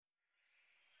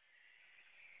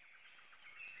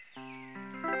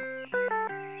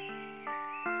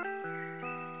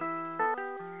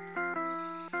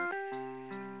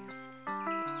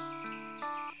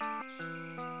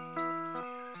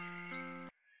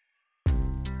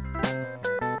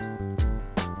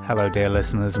Hello, dear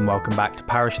listeners, and welcome back to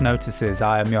Parish Notices.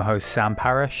 I am your host, Sam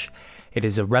Parish. It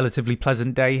is a relatively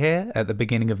pleasant day here at the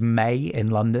beginning of May in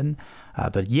London.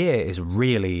 The year is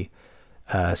really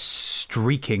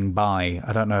streaking by.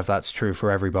 I don't know if that's true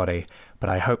for everybody, but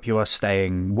I hope you are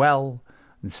staying well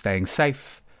and staying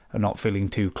safe and not feeling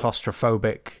too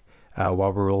claustrophobic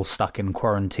while we're all stuck in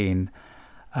quarantine.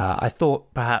 I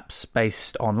thought perhaps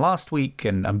based on last week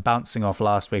and bouncing off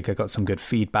last week, I got some good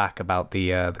feedback about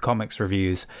the comics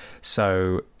reviews.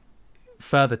 So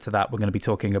further to that, we're going to be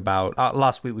talking about...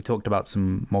 last week we talked about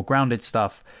some more grounded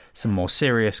stuff, some more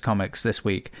serious comics. This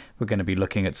week we're going to be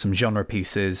looking at some genre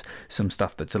pieces, some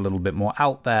stuff that's a little bit more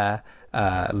out there,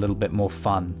 a little bit more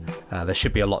fun. There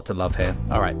should be a lot to love here.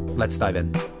 All right, let's dive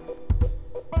in.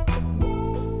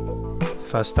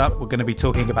 First up, we're going to be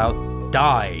talking about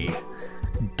Die,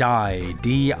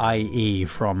 D-I-E,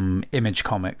 from Image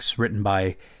Comics, written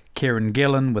by Kieran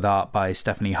Gillen, with art by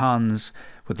Stephanie Hans,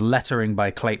 with lettering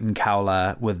by Clayton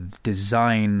Cowler, with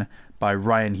design by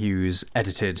Ryan Hughes,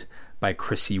 edited by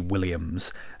Chrissy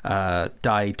Williams.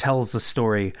 Die tells the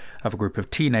story of a group of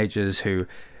teenagers who,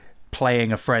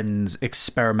 playing a friend's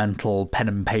experimental pen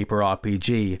and paper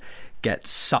RPG, get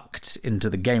sucked into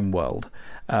the game world.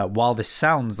 While this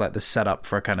sounds like the setup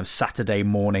for a kind of Saturday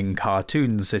morning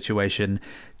cartoon situation,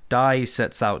 Die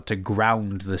sets out to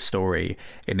ground the story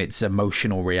in its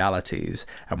emotional realities,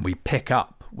 and we pick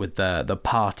up with the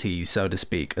party, so to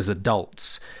speak, as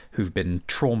adults who've been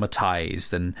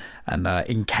traumatized and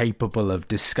incapable of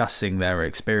discussing their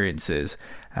experiences,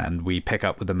 and we pick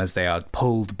up with them as they are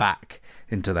pulled back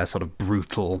into their sort of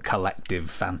brutal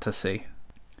collective fantasy.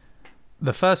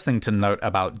 The first thing to note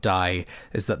about Die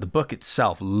is that the book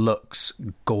itself looks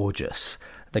gorgeous.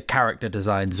 The character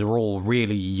designs are all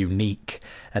really unique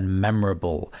and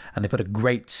memorable, and they put a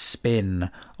great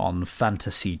spin on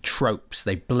fantasy tropes.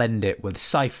 They blend it with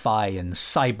sci-fi and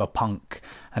cyberpunk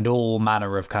and all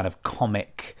manner of kind of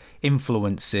comic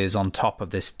influences on top of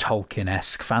this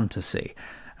Tolkien-esque fantasy.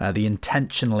 The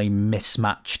intentionally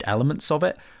mismatched elements of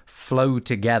it flow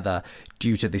together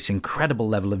due to this incredible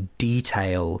level of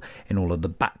detail in all of the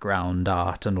background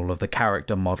art and all of the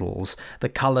character models. The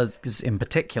colours in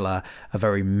particular are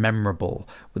very memorable,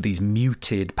 with these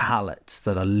muted palettes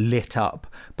that are lit up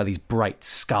by these bright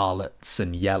scarlets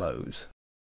and yellows.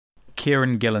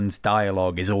 Kieran Gillen's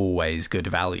dialogue is always good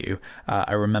value.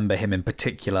 I remember him in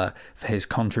particular for his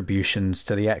contributions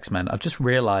to the X-Men. I've just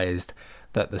realised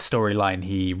that the storyline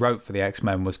he wrote for the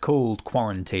X-Men was called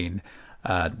Quarantine.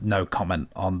 No comment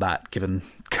on that given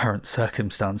current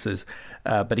circumstances.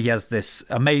 But he has this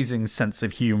amazing sense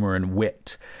of humour and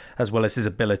wit, as well as his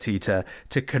ability to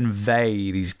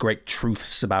convey these great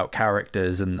truths about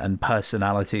characters and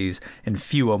personalities in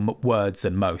fewer words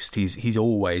than most. He's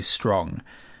always strong.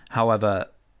 However,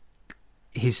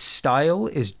 his style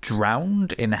is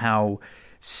drowned in how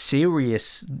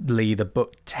seriously the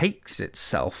book takes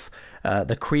itself.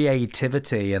 The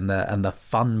creativity and the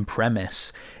fun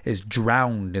premise is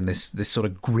drowned in this sort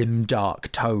of grimdark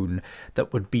tone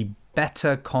that would be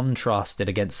better contrasted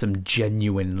against some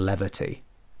genuine levity.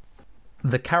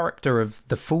 The character of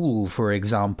the Fool, for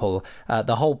example,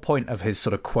 the whole point of his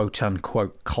sort of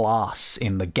quote-unquote class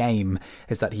in the game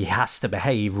is that he has to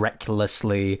behave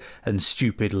recklessly and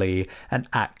stupidly and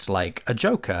act like a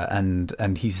joker,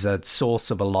 and he's a source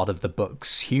of a lot of the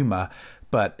book's humour.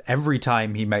 But every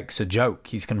time he makes a joke,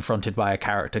 he's confronted by a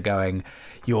character going,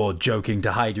 "You're joking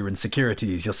to hide your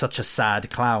insecurities, you're such a sad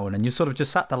clown." And you sort of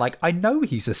just sat there like, I know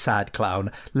he's a sad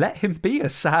clown. Let him be a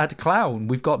sad clown.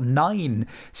 We've got 9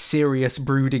 serious,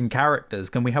 brooding characters.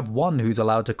 Can we have one who's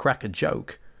allowed to crack a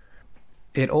joke?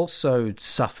 It also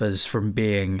suffers from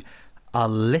being a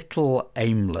little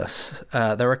aimless.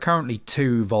 There are currently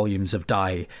 2 volumes of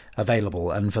Die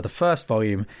available, and for the first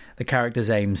volume, the character's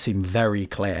aims seem very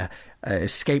clear.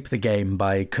 Escape the game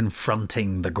by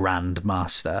confronting the Grand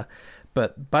Master.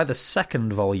 But by the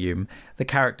second volume, the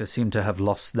characters seem to have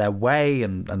lost their way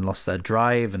and lost their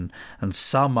drive, and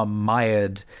some are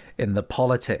mired in the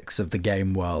politics of the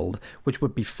game world, which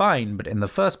would be fine, but in the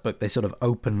first book they sort of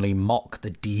openly mock the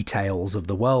details of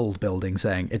the world building,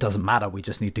 saying, it doesn't matter, we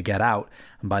just need to get out.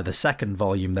 And by the second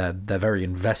volume, they're very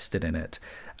invested in it.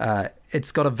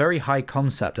 It's got a very high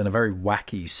concept and a very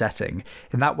wacky setting.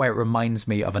 In that way, it reminds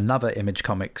me of another Image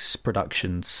Comics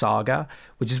production, Saga,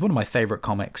 which is one of my favourite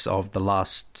comics of the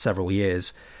last several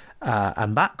years.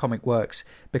 And that comic works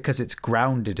because it's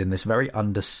grounded in this very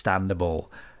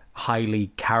understandable,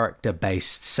 highly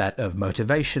character-based set of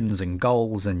motivations and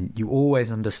goals, and you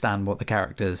always understand what the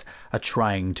characters are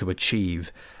trying to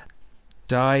achieve.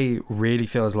 Die really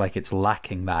feels like it's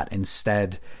lacking that,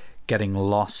 instead getting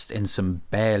lost in some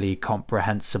barely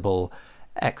comprehensible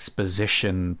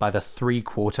exposition. By the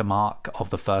 3/4 mark of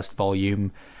the first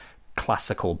volume,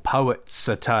 classical poets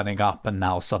are turning up, and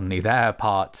now suddenly they're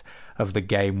part of the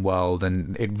game world,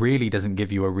 and it really doesn't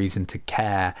give you a reason to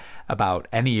care about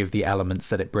any of the elements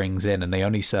that it brings in, and they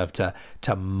only serve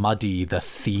to muddy the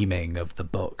theming of the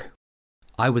book.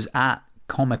 I was at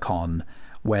Comic-Con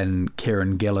when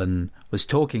Kieran Gillen was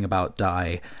talking about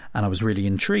Die, and I was really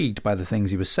intrigued by the things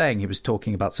he was saying. He was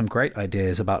talking about some great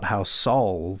ideas about how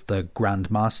Sol, the Grand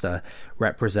Master,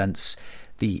 represents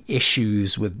the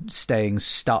issues with staying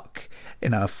stuck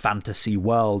in a fantasy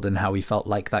world, and how he felt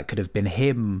like that could have been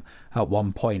him at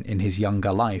one point in his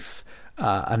younger life.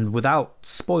 And without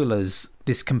spoilers,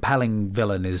 this compelling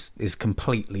villain is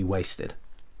completely wasted.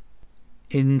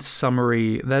 In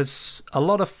summary, there's a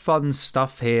lot of fun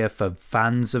stuff here for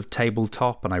fans of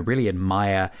tabletop, and I really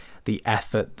admire the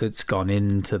effort that's gone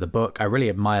into the book. I really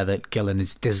admire that Gillen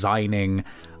is designing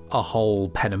a whole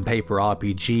pen and paper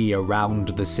RPG around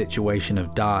the situation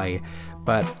of Die,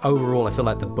 but overall I feel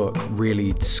like the book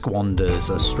really squanders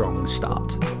a strong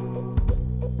start.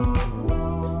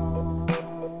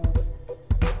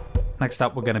 Next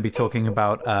up, we're going to be talking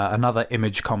about another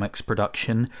Image Comics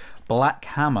production, Black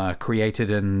Hammer, created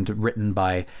and written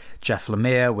by Jeff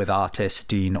Lemire with artist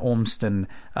Dean Ormston.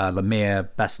 Lemire,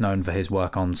 best known for his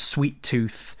work on Sweet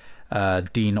Tooth.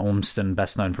 Dean Ormston,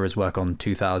 best known for his work on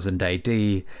 2000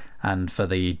 AD and for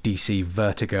the DC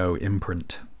Vertigo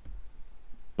imprint.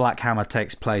 Black Hammer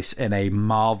takes place in a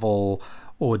Marvel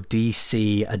or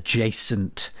DC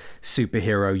adjacent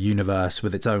superhero universe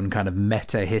with its own kind of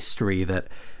meta history that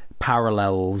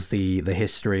parallels the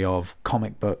history of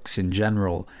comic books in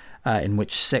general, in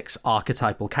which 6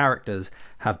 archetypal characters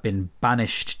have been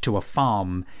banished to a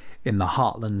farm in the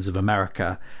heartlands of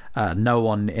America. No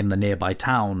one in the nearby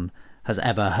town has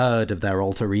ever heard of their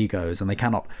alter egos, and they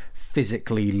cannot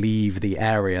physically leave the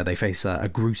area. They face a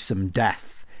gruesome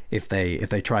death if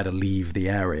they try to leave the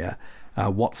area.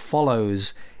 What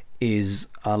follows is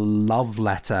a love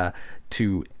letter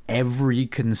to every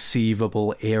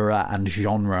conceivable era and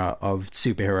genre of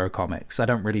superhero comics. I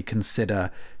don't really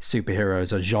consider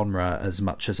superheroes a genre as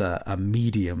much as a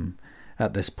medium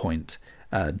at this point.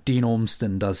 Dean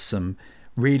Ormston does some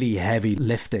really heavy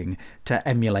lifting to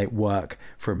emulate work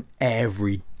from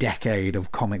every decade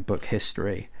of comic book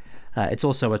history. It's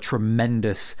also a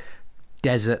tremendous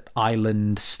desert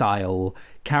island style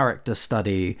character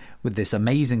study with this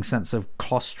amazing sense of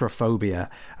claustrophobia.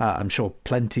 I'm sure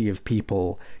plenty of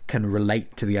people can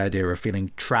relate to the idea of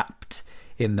feeling trapped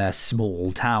in their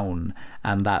small town,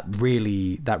 and that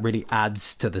really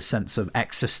adds to the sense of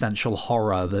existential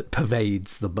horror that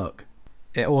pervades the book.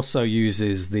 It also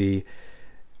uses the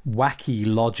wacky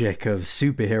logic of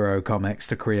superhero comics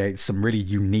to create some really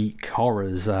unique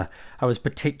horrors. I was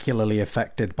particularly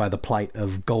affected by the plight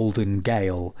of Golden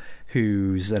Gale,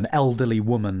 who's an elderly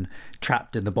woman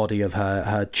trapped in the body of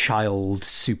her child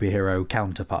superhero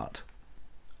counterpart.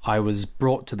 I was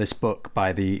brought to this book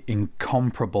by the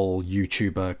incomparable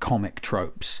YouTuber Comic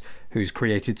Tropes, who's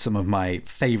created some of my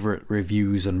favourite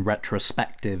reviews and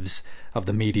retrospectives of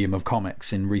the medium of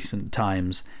comics in recent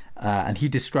times, and he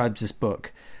describes this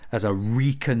book as a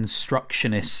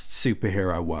reconstructionist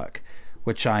superhero work,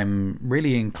 which I'm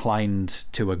really inclined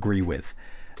to agree with.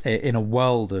 In a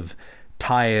world of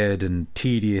tired and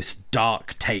tedious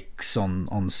dark takes on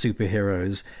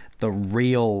superheroes, the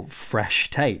real fresh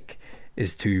take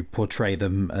is to portray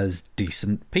them as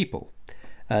decent people.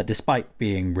 Despite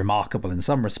being remarkable in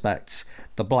some respects,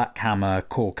 the Black Hammer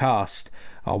core cast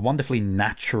are wonderfully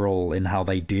natural in how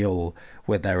they deal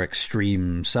with their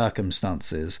extreme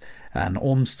circumstances, and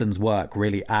Ormston's work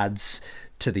really adds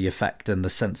to the effect and the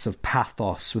sense of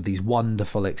pathos with these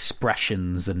wonderful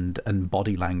expressions and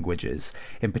body languages.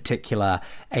 In particular,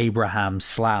 Abraham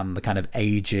Slam, the kind of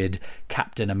aged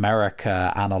Captain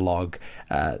America analog,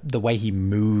 the way he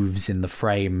moves in the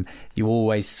frame, you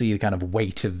always see the kind of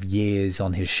weight of years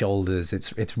on his shoulders.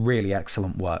 It's really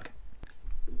excellent work.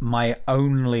 My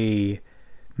only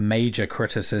major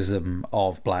criticism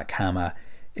of Black Hammer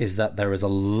is that there is a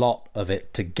lot of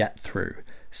it to get through,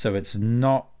 so it's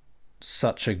not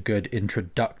such a good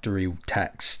introductory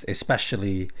text,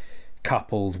 especially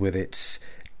coupled with its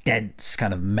dense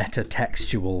kind of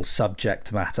meta-textual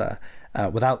subject matter.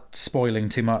 Without spoiling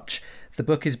too much, the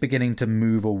book is beginning to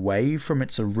move away from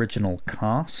its original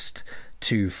cast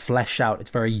to flesh out its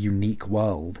very unique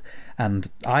world,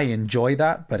 and I enjoy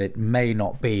that, but it may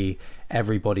not be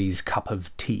everybody's cup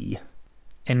of tea.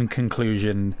 In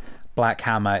conclusion, Black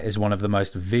Hammer is one of the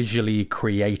most visually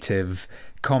creative,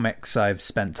 comics I've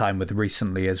spent time with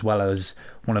recently, as well as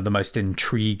one of the most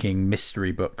intriguing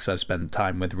mystery books I've spent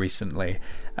time with recently.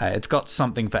 It's got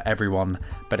something for everyone,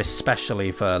 but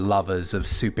especially for lovers of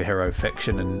superhero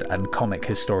fiction and comic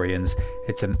historians.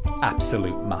 It's an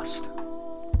absolute must.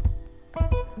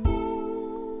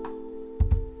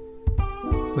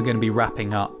 We're going to be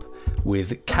wrapping up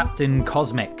with Captain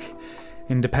Cosmic,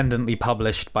 independently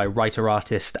published by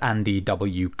writer-artist Andy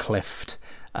W. Clift,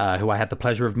 who I had the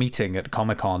pleasure of meeting at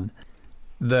Comic-Con.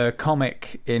 The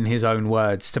comic, in his own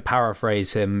words, to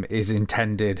paraphrase him, is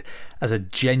intended as a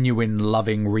genuine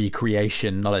loving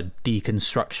recreation, not a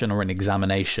deconstruction or an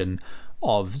examination,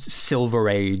 of Silver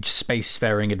Age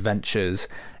spacefaring adventures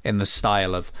in the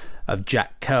style of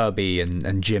Jack Kirby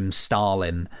and Jim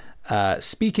Starlin.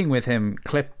 Speaking with him,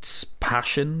 Clift's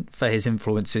passion for his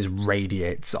influences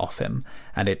radiates off him,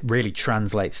 and it really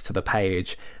translates to the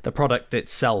page. The product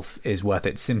itself is worth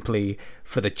it simply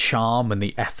for the charm and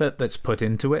the effort that's put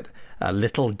into it.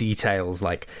 Little details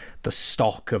like the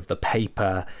stock of the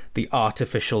paper, the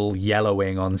artificial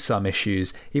yellowing on some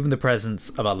issues, even the presence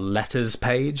of a letters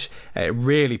page. It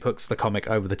really puts the comic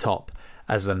over the top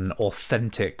as an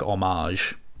authentic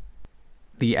homage.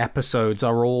 The episodes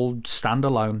are all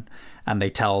standalone, and they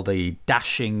tell the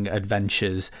dashing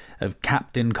adventures of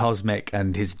Captain Cosmic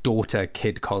and his daughter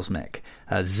Kid Cosmic,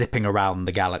 zipping around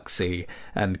the galaxy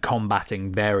and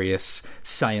combating various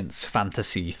science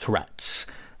fantasy threats.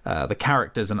 The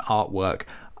characters and artwork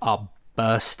are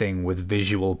bursting with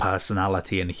visual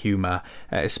personality and humour,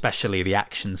 especially the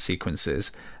action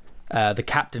sequences. The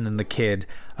captain and the kid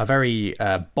are very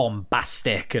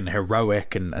bombastic and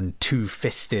heroic and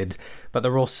two-fisted, but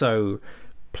they're also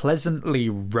pleasantly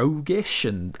roguish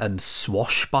and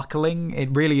swashbuckling. It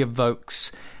really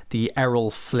evokes the Errol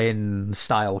Flynn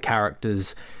style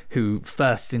characters who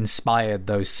first inspired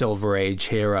those Silver Age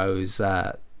heroes.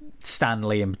 Stan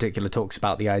Lee in particular talks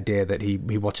about the idea that he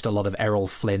watched a lot of Errol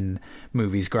Flynn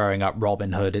movies growing up,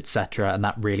 Robin Hood, etc., and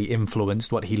that really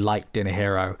influenced what he liked in a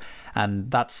hero.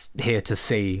 And that's here to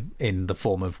see in the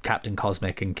form of Captain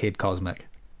Cosmic and Kid Cosmic.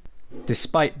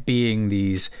 Despite being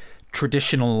these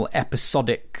traditional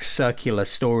episodic circular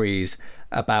stories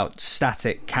about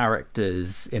static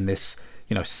characters in this,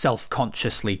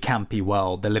 self-consciously campy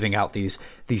world, they're living out these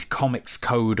comics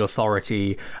code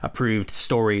authority approved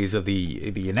stories of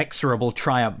the inexorable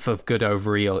triumph of good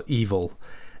over evil.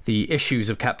 The issues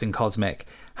of Captain Cosmic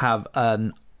have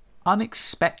an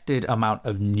unexpected amount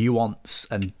of nuance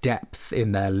and depth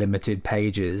in their limited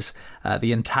pages.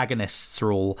 The antagonists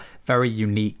are all very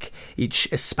unique, each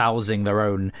espousing their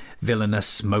own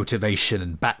villainous motivation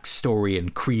and backstory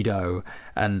and credo,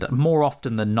 and more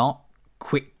often than not,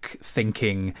 quick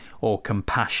thinking or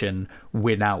compassion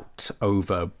win out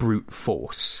over brute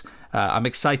force. I'm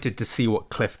excited to see what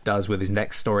Clift does with his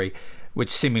next story,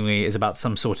 which seemingly is about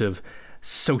some sort of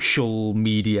social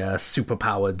media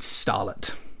superpowered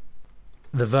starlet.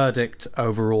 The verdict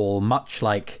overall, much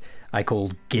like I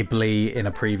called Ghibli in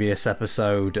a previous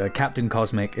episode, Captain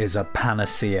Cosmic is a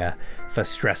panacea for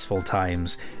stressful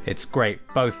times. It's great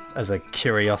both as a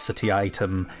curiosity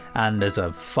item and as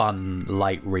a fun,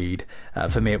 light read.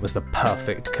 For me, it was the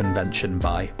perfect convention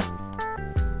buy.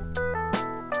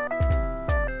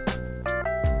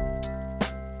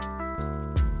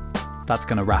 That's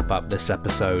going to wrap up this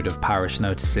episode of Parish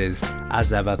Notices.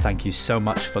 As ever, thank you so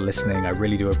much for listening. I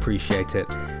really do appreciate it,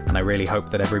 and I really hope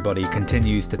that everybody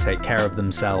continues to take care of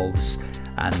themselves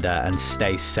and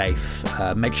stay safe.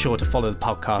 Make sure to follow the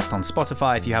podcast on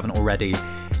Spotify if you haven't already.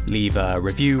 Leave a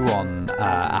review on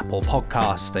Apple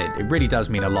Podcast. It really does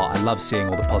mean a lot. I love seeing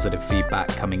all the positive feedback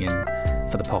coming in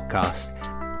for the podcast.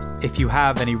 If you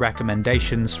have any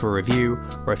recommendations for review,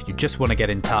 or if you just want to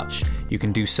get in touch, you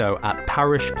can do so at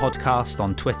Parish Podcast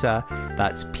on Twitter.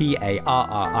 That's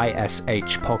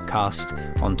PARRISH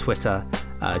Podcast on Twitter.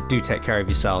 Do take care of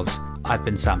yourselves. I've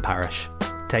been Sam Parish.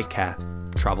 Take care.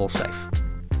 Travel safe.